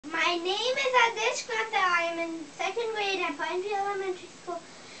My name is Adesh Kantha. I am in 2nd grade at Pineview Elementary School.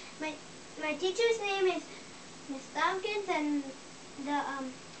 My teacher's name is Miss Tompkins, and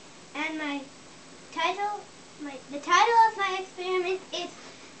my title the title of my experiment is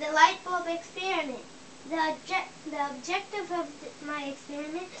the light bulb experiment. The objective of my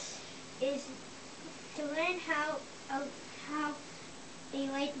experiment is to learn how a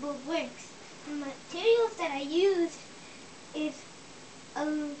light bulb works. The materials that I used is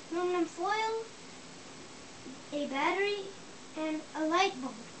aluminum foil, a battery, and a light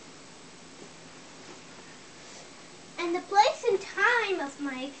bulb. And the place and time of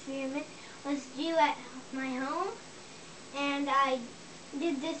my experiment was due at my home, and I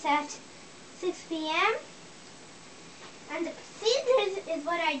did this at 6 p.m. And the procedures is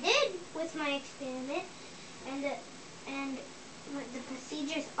what I did with my experiment, and what the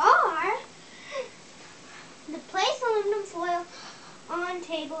procedures are: to place aluminum foil on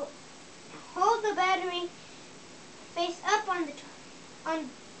table, hold the battery face up on the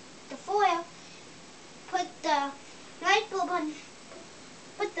foil, put the light bulb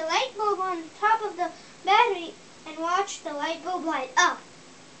on top of the battery, and watch the light bulb light up.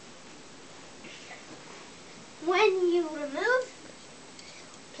 When you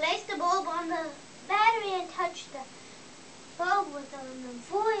place the bulb on the battery and touch the bulb with aluminum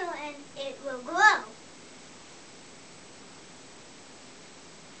foil, and it will glow.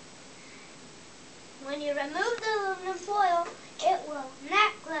 When you remove the aluminum foil, it will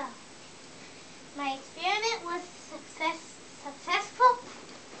not glow. My experiment was successful,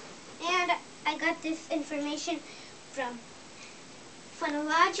 and I got this information from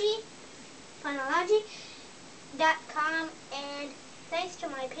phonology.com, and thanks to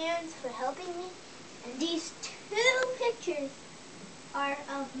my parents for helping me. And these 2 pictures are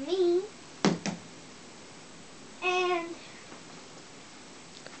of me, and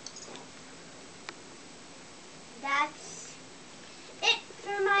that's it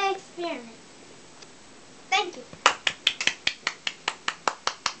for my experiment. Thank you.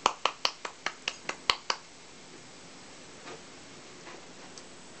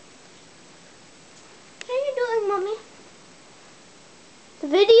 What are you doing, Mommy? The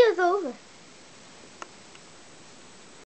video's over.